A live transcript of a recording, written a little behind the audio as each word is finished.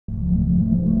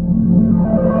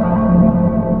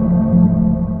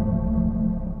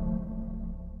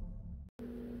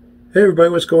Hey everybody,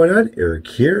 what's going on? Eric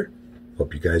here.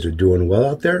 Hope you guys are doing well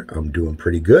out there. I'm doing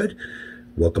pretty good.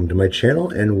 Welcome to my channel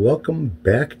and welcome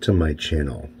back to my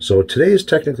channel. So today is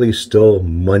technically still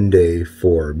Monday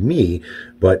for me,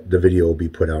 but the video will be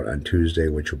put out on Tuesday,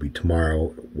 which will be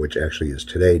tomorrow, which actually is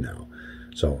today now.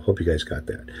 So hope you guys got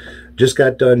that. Just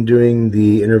got done doing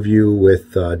the interview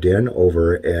with Dan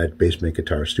over at Basement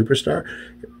Guitar Superstar.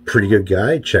 Pretty good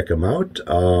guy. Check him out.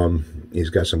 He's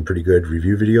got some pretty good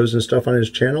review videos and stuff on his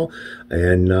channel.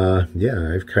 And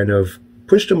yeah, I've kind of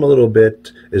pushed him a little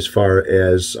bit as far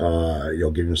as,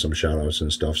 giving him some shout outs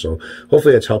and stuff. So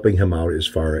hopefully that's helping him out as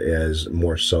far as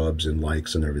more subs and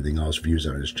likes and everything else, views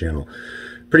on his channel.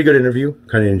 Pretty good interview.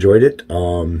 Kind of enjoyed it. A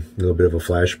little bit of a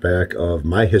flashback of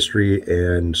my history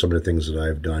and some of the things that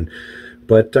I've done.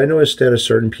 But I noticed that a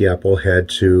certain Piappo had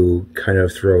to kind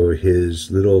of throw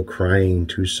his little crying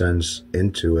 2 cents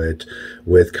into it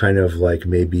with kind of like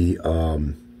maybe, I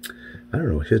don't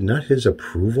know, not his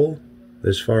approval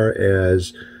as far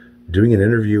as doing an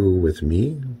interview with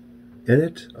me in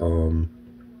it.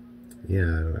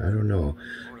 Yeah, I don't know.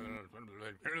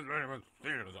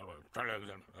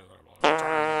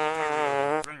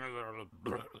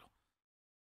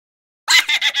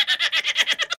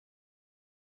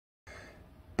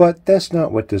 But that's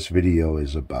not what this video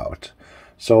is about.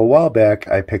 So a while back,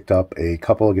 I picked up a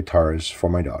couple of guitars for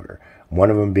my daughter.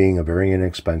 One of them being a very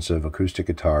inexpensive acoustic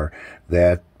guitar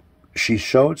that she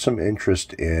showed some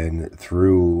interest in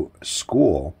through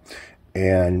school.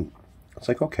 And it's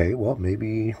like, okay, well,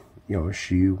 maybe,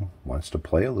 she wants to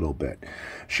play a little bit.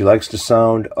 She likes the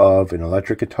sound of an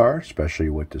electric guitar, especially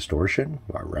with distortion.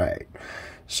 All right.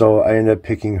 So I ended up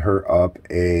picking her up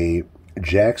a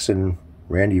Jackson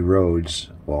Randy Rhoads,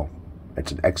 well,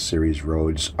 it's an X Series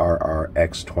Rhoads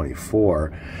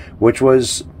RRX24, which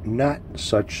was not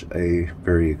such a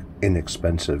very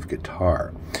inexpensive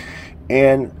guitar.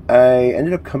 And I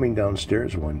ended up coming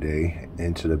downstairs one day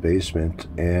into the basement,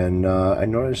 and I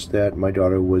noticed that my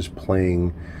daughter was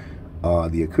playing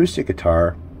the acoustic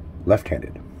guitar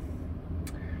left-handed.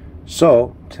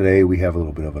 So today we have a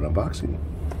little bit of an unboxing.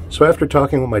 So after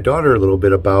talking with my daughter a little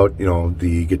bit about,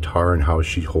 the guitar and how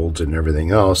she holds it and everything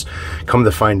else, come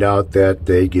to find out that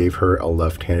they gave her a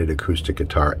left-handed acoustic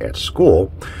guitar at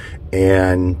school,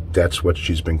 and that's what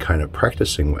she's been kind of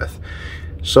practicing with.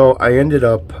 So I ended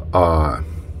up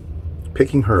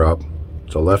picking her up.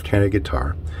 It's a left-handed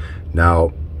guitar.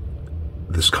 Now,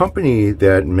 this company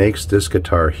that makes this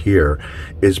guitar here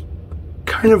is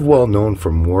kind of well known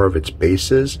for more of its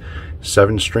basses.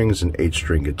 7-strings and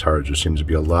 8-string guitars. There seems to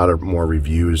be a lot of more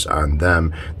reviews on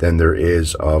them than there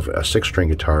is of a 6-string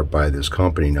guitar by this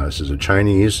company. Now, this is a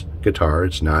Chinese guitar.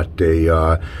 It's not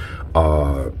a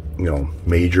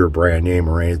major brand name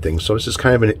or anything. So this is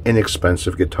kind of an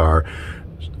inexpensive guitar,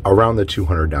 around the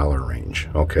 $200 range.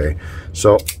 Okay,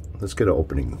 so let's get an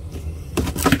opening.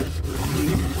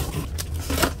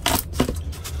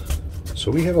 So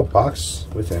we have a box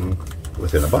within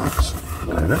a box.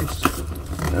 Kind of nice.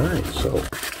 All right, so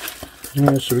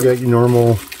we got your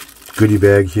normal goodie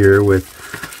bag here with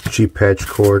cheap patch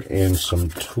cord and some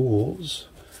tools.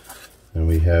 And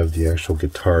we have the actual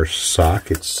guitar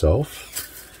sock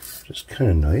itself, just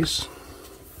kind of nice.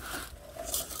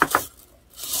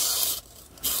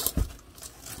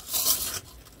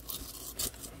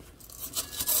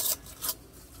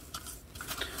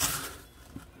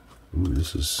 Ooh,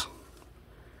 this is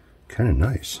kind of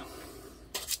nice.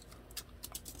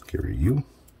 Give her you.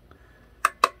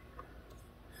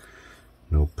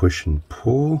 No push and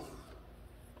pull.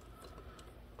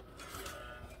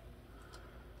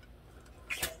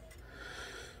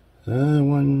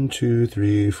 One, two,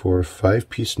 three, four,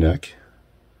 5-piece neck.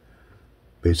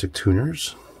 Basic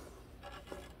tuners.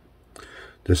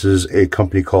 This is a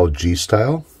company called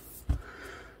G-Style.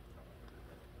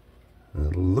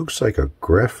 It looks like a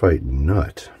graphite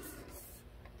nut.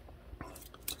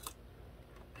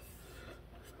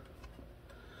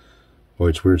 Boy,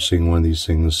 it's weird seeing one of these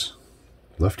things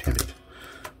left-handed.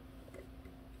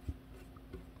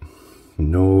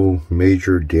 No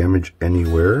major damage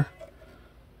anywhere.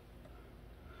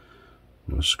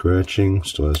 No scratching.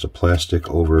 Still has the plastic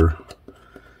over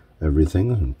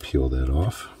everything. And peel that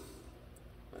off.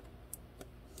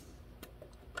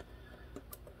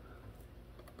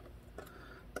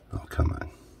 Oh, come on.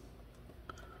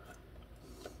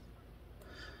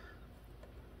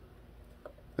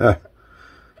 Ah,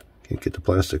 can't get the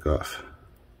plastic off.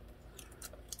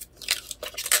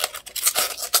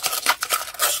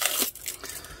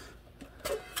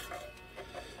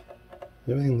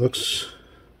 Everything looks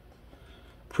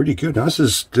pretty good. Now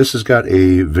this has got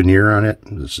a veneer on it.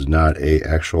 This is not a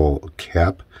actual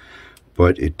cap,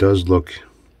 but it does look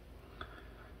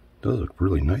Does look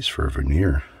really nice for a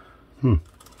veneer. Now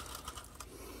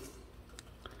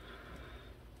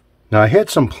I had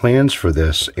some plans for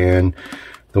this, and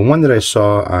the one that I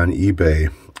saw on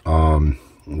eBay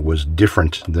was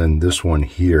different than this one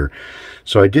here.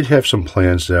 So I did have some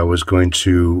plans that I was going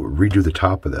to redo the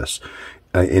top of this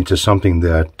into something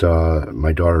that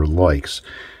my daughter likes.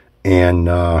 And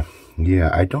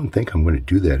yeah, I don't think I'm going to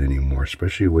do that anymore,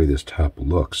 especially the way this top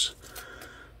looks.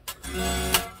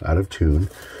 Out of tune.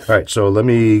 All right, so let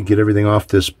me get everything off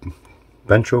this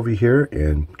bench over here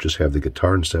and just have the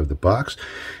guitar instead of the box,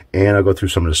 and I'll go through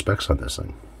some of the specs on this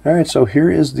thing. All right, so here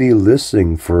is the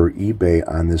listing for eBay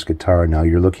on this guitar. Now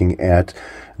you're looking at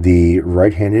the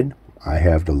right-handed. I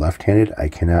have the left-handed. I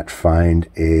cannot find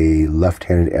a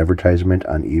left-handed advertisement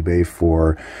on eBay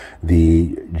for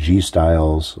the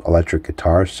G-Styles electric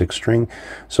guitar, 6-string.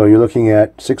 So you're looking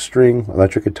at 6-string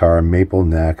electric guitar, maple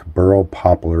neck, burl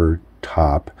poplar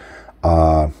top.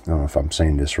 I don't know if I'm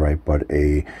saying this right, but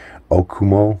a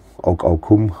okum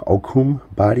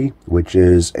body, which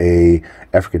is a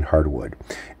African hardwood.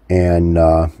 And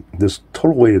this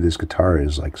total weight of this guitar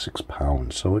is like 6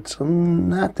 pounds. So it's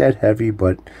not that heavy,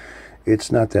 but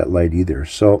it's not that light either.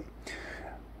 So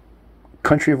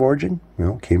country of origin,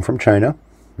 came from China.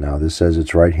 Now this says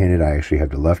it's right-handed. I actually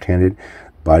have the left-handed.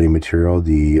 Body material,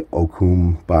 the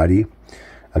okum body,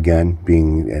 again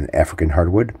being an African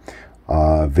hardwood.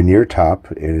 Veneer top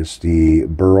is the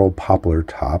burl poplar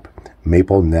top.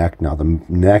 Maple neck. Now the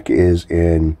neck is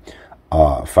in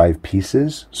 5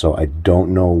 pieces, so I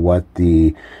don't know what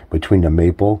between the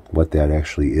maple, what that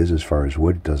actually is as far as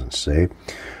wood. It doesn't say.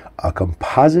 A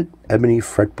composite ebony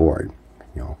fretboard,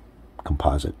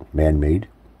 composite, man-made,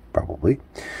 probably.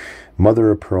 Mother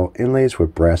of pearl inlays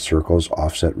with brass circles,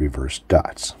 offset reverse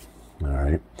dots. All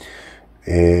right,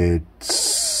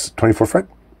 it's 24 fret,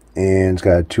 and it's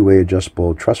got a 2-way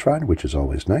adjustable truss rod, which is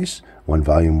always nice. 1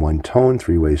 volume, 1 tone,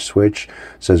 3-way switch.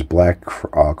 It says black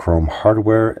chrome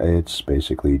hardware. It's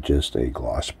basically just a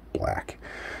gloss black.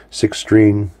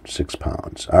 6-string, 6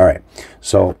 pounds. All right,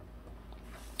 so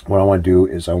what I want to do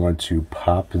is I want to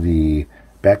pop the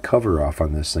back cover off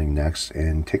on this thing next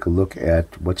and take a look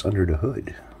at what's under the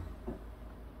hood.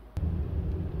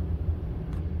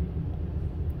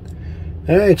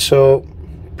 All right, so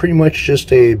pretty much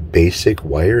just a basic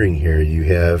wiring here. You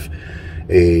have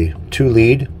a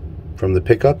 2-lead from the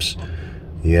pickups.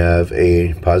 You have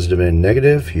a positive and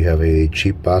negative. You have a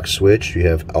cheap box switch. You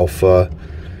have alpha,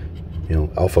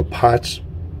 alpha pots,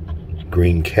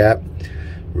 green cap.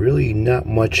 Really not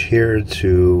much here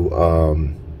to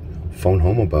phone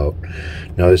home about.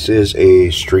 Now this is a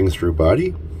string through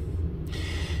body,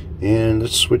 and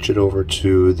let's switch it over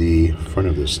to the front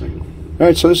of this thing. All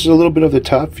right, so this is a little bit of the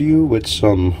top view with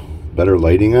some better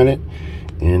lighting on it,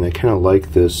 and I kind of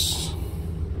like this.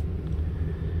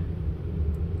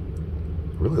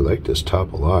 I really like this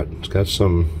top a lot. It's got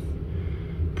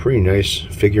some pretty nice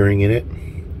figuring in it.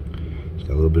 It's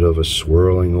got a little bit of a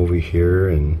swirling over here,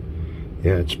 and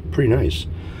yeah, it's pretty nice.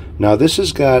 Now this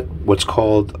has got what's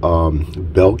called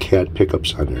Bellcat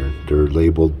pickups on there. They're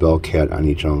labeled Bellcat on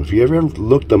each of them. If you ever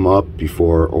looked them up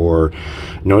before or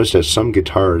noticed that some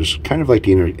guitars, kind of like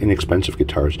the inexpensive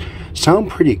guitars, sound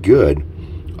pretty good,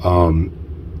 and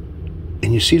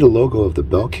you see the logo of the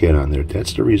Bellcat on there,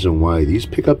 that's the reason why. These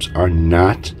pickups are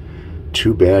not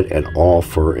too bad at all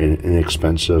for an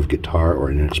inexpensive guitar or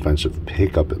an inexpensive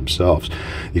pickup themselves.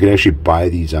 You can actually buy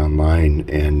these online,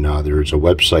 and there's a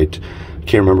website, I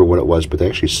can't remember what it was, but they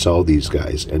actually sell these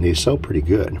guys, and they sell pretty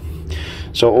good.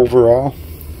 So overall,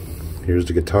 here's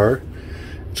the guitar.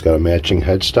 It's got a matching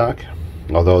headstock,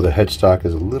 although the headstock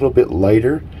is a little bit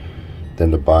lighter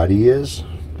than the body is,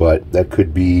 but that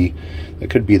could be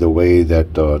the way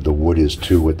that the wood is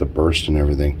too, with the burst and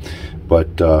everything.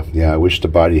 But yeah, I wish the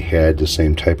body had the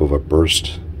same type of a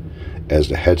burst as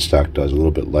the headstock does, a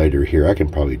little bit lighter here. I can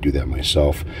probably do that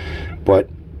myself. But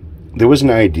there was an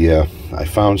idea. I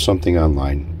found something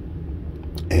online,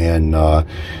 and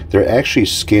they're actually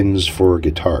skins for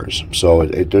guitars. So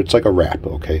it's like a wrap,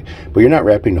 okay? But you're not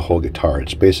wrapping the whole guitar.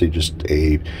 It's basically just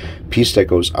a piece that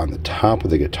goes on the top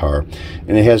of the guitar,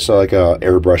 and it has like a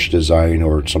airbrush design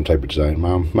or some type of design.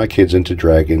 My kid's into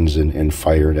dragons and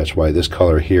fire. That's why this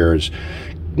color here is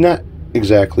not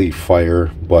exactly fire,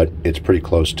 but it's pretty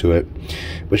close to it.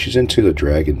 But she's into the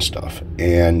dragon stuff,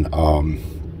 and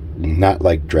not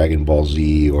like Dragon Ball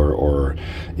Z or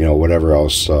whatever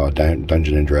else,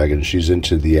 Dungeon and Dragons. She's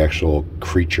into the actual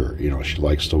creature. She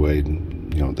likes the way,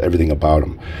 everything about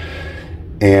him.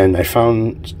 And I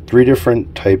found 3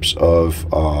 different types of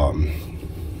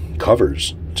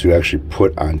covers to actually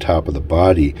put on top of the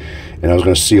body, and I was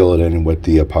going to seal it in with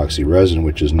the epoxy resin,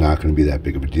 which is not going to be that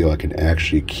big of a deal. I can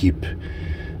actually keep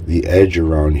the edge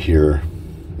around here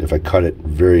if I cut it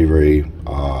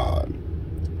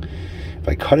if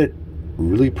I cut it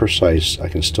really precise. I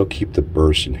can still keep the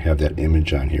burst and have that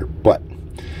image on here, but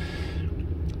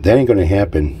that ain't going to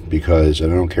happen because,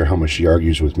 and I don't care how much she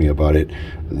argues with me about it,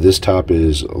 this top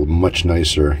is much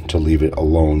nicer to leave it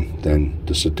alone than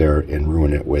to sit there and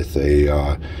ruin it with a,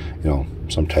 you know,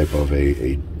 some type of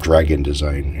a dragon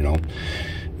design, you know,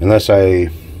 unless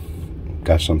I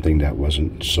got something that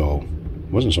wasn't so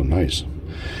nice.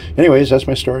 Anyways, that's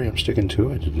my story. I'm sticking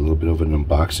to it. I did a little bit of an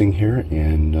unboxing here,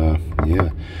 and yeah.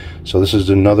 So this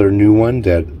is another new one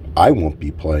that I won't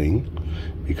be playing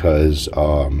because,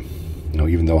 you know,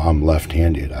 even though I'm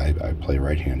left-handed, I play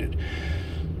right-handed.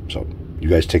 So you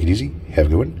guys take it easy. Have a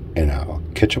good one, and I'll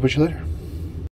catch up with you later.